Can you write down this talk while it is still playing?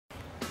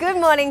Good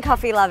morning,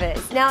 coffee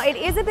lovers. Now, it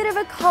is a bit of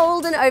a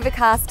cold and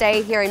overcast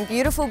day here in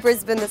beautiful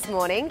Brisbane this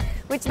morning,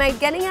 which made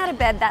getting out of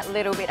bed that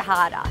little bit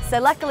harder. So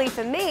luckily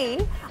for me,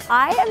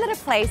 I am at a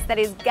place that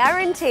is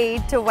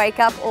guaranteed to wake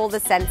up all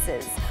the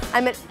senses.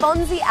 I'm at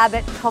Fonzie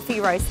Abbott Coffee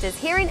Roasters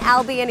here in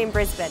Albion in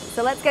Brisbane.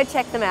 So let's go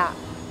check them out.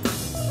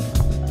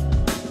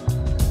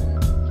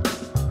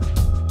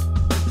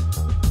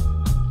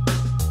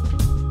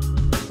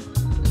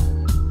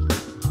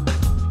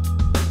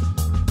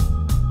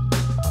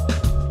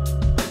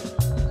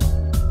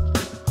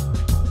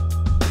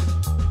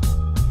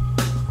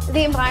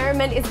 The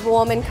environment is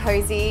warm and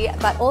cozy,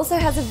 but also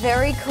has a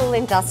very cool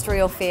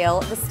industrial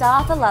feel. The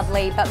staff are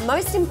lovely, but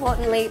most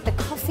importantly, the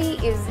coffee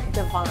is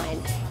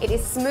divine. It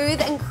is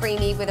smooth and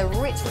creamy with a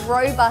rich,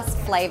 robust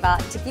flavour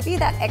to give you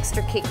that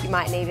extra kick you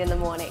might need in the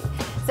morning.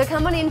 So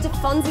come on in to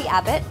Fonzie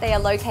Abbott. They are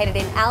located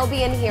in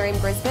Albion here in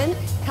Brisbane.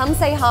 Come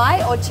say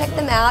hi or check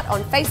them out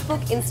on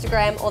Facebook,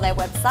 Instagram or their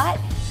website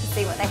to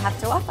see what they have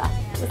to offer.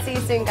 We'll see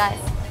you soon, guys.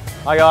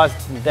 Hi guys,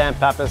 I'm Dan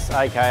Pappas,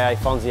 aka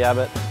Fonzie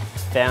Abbott,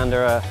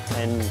 founder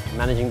and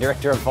managing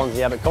director of Fonzie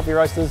Abbott Coffee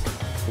Roasters.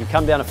 You can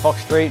come down to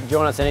Fox Street,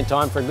 join us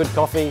anytime for a good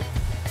coffee,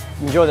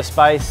 enjoy the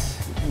space.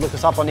 Look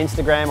us up on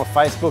Instagram or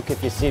Facebook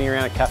if you're sitting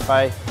around a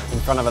cafe in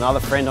front of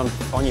another friend on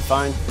your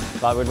phone.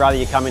 But we'd rather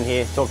you come in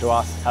here, talk to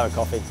us, have a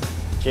coffee.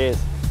 Cheers.